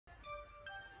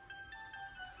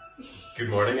Good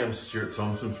morning, I'm Stuart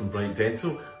Thompson from Brite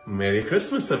Dental. Merry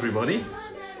Christmas, everybody.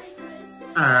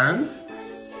 And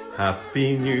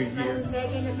Happy New Year. My name is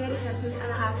Megan, Merry Christmas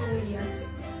and a Happy New Year.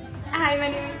 Hi, my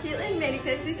name is Caitlin, Merry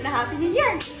Christmas and a Happy New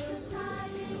Year.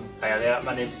 Hi there,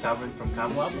 my name's Cameron from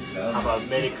Camlab. Have a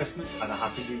Merry Christmas and a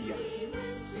Happy New Year.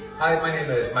 Hi, my name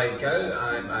is Mike Gow.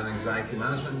 I'm an anxiety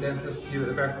management dentist here at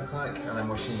the Berkeley Clinic, and I'm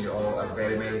wishing you all a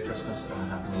very Merry Christmas and a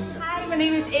Happy New Year. Hi, my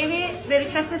name is Amy. Merry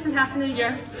Christmas and Happy New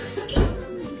Year.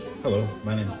 Hello,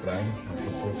 my name's Brian. I'm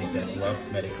from Brite Dental.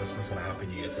 Merry Christmas and a Happy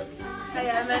New Year.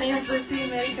 Hi, my name is Lucy.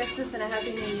 Merry Christmas and a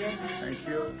Happy New Year. Thank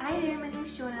you. Hi there, my name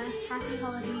is Shona. Happy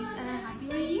holidays and a Happy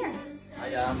New Year.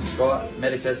 Hi, I'm Scott.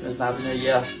 Merry Christmas and Happy New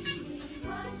Year.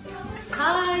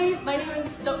 Hi, my name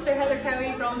is Dr. Heather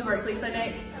Cowie from the Berkeley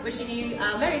Clinic. Wishing you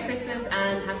a Merry Christmas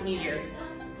and Happy New Year.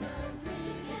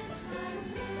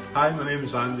 Hi, my name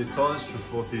is Andy Thomas from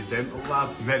Brite Dental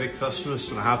Lab. Merry Christmas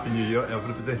and a Happy New Year,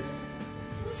 everybody.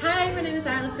 Hi, my name is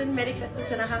Alison. Merry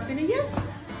Christmas and a Happy New Year.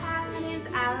 Hi, my name is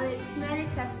Alex. Merry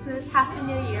Christmas, Happy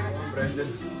New Year. Brendan,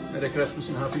 Merry Christmas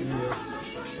and Happy New Year.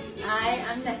 Hi,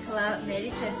 I'm Nicola.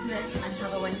 Merry Christmas and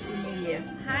have a wonderful New Year.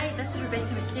 Hi, this is Rebecca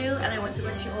McHale and I want to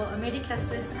wish you all a Merry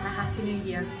Christmas and a Happy New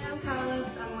Year. I'm Carla.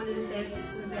 I'm one of the therapists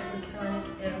from the Berkeley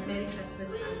Clinic. Merry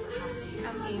Christmas and a Happy.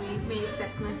 I'm Amy. Merry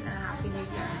Christmas and a Happy New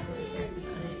Year.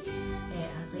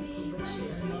 I'd like to wish you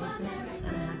a Merry Christmas and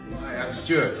a Happy New Year. Hi, I'm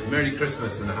Stuart. Merry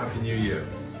Christmas and a Happy New Year.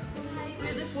 Hi,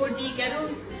 we're the 4D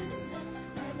Girls.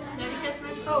 Merry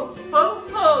Christmas. Ho, ho,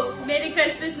 ho. Merry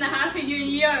Christmas and a Happy New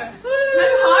Year. How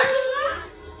hard is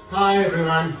that? Hi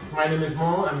everyone, my name is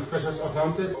Mo. I'm a specialist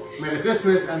orthodontist. Merry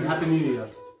Christmas and Happy New Year.